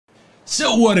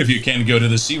So what if you can't go to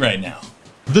the sea right now?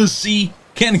 The sea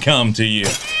can come to you.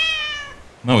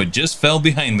 Oh, it just fell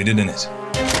behind me, didn't it?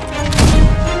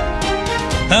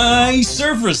 Hi,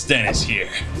 Surfer Stanis here.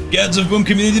 Gods of Boom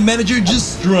Community Manager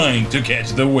just trying to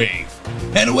catch the wave.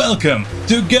 And welcome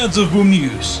to Gods of Boom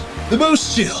News, the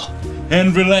most chill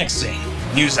and relaxing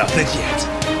news outlet yet.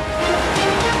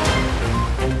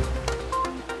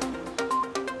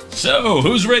 So,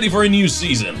 who's ready for a new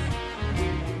season?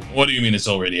 What do you mean it's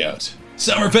already out?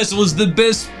 Summer Festival is the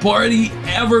best party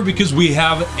ever because we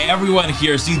have everyone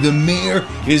here. See, the mayor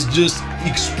is just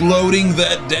exploding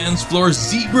that dance floor.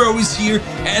 Zebro is here,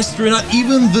 Astronaut,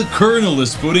 even the Colonel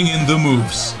is putting in the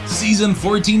moves. Season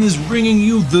 14 is bringing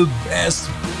you the best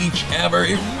beach ever.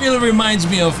 It really reminds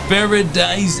me of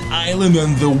Paradise Island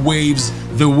and the waves.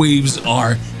 The waves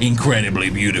are incredibly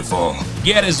beautiful.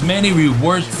 Get as many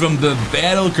rewards from the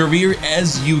battle career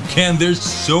as you can. There's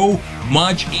so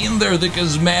much in there. The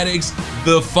cosmetics,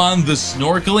 the fun, the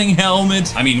snorkeling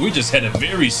helmet. I mean, we just had a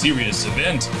very serious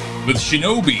event with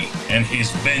Shinobi and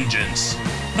his vengeance.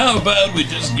 How about we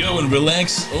just go and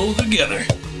relax all together?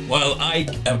 While I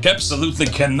absolutely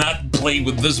cannot play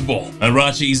with this ball.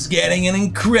 Arachi is getting an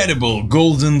incredible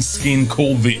golden skin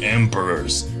called the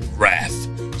Emperor's Wrath,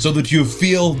 so that you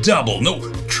feel double,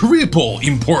 no, triple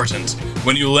important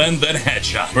when you land that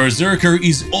headshot. Berserker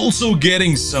is also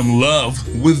getting some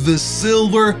love with the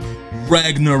silver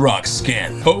Ragnarok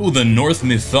skin. Oh, the Norse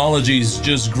mythology is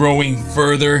just growing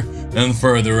further and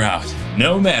further out.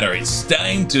 No matter, it's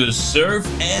time to surf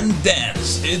and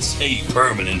dance. It's a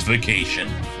permanent vacation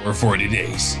for 40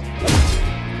 days.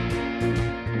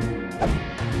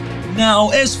 Now,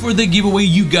 as for the giveaway,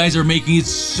 you guys are making it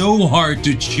so hard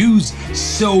to choose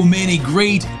so many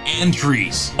great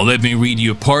entries. Let me read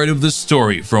you part of the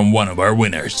story from one of our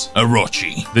winners,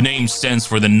 Orochi. The name stands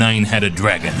for the nine-headed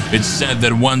dragon. It's said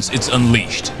that once it's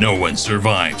unleashed, no one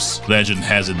survives. Legend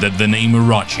has it that the name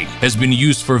Orochi has been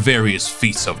used for various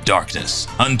feats of darkness.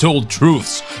 Untold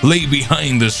truths lay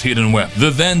behind this hidden weapon. The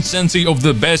then sensei of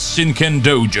the best Shinken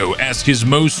dojo asked his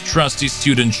most trusty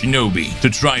student Shinobi to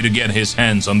try to get his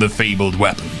hands on the fabled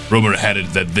weapon. Rumor had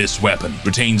it that this weapon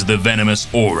retains the venomous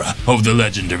aura of the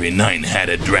legendary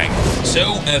nine-headed dragon.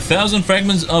 So, 1,000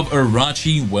 fragments of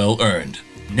Orochi well earned.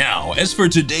 Now, as for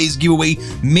today's giveaway,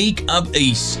 make up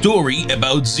a story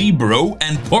about Zebro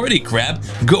and Party Crab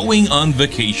going on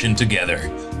vacation together.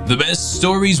 The best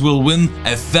stories will win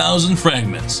 1,000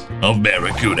 fragments of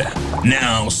Barracuda.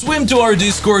 Now, swim to our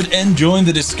Discord and join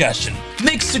the discussion.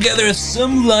 Mix together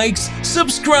some likes,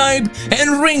 subscribe,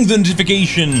 and ring the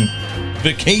notification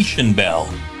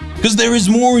bell, because there is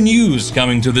more news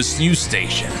coming to this news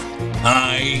station.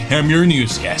 I am your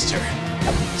newscaster,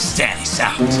 Stanis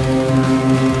out.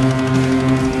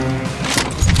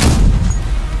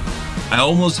 I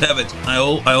almost have it. I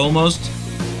almost.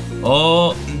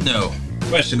 Oh no.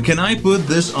 Question, can I put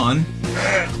this on?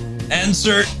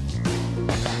 Answer.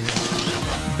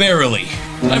 Barely.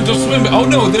 I'm just swimming. Oh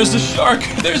no, there's a shark.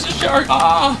 There's a shark.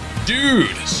 Ah,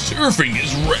 dude, surfing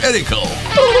is radical.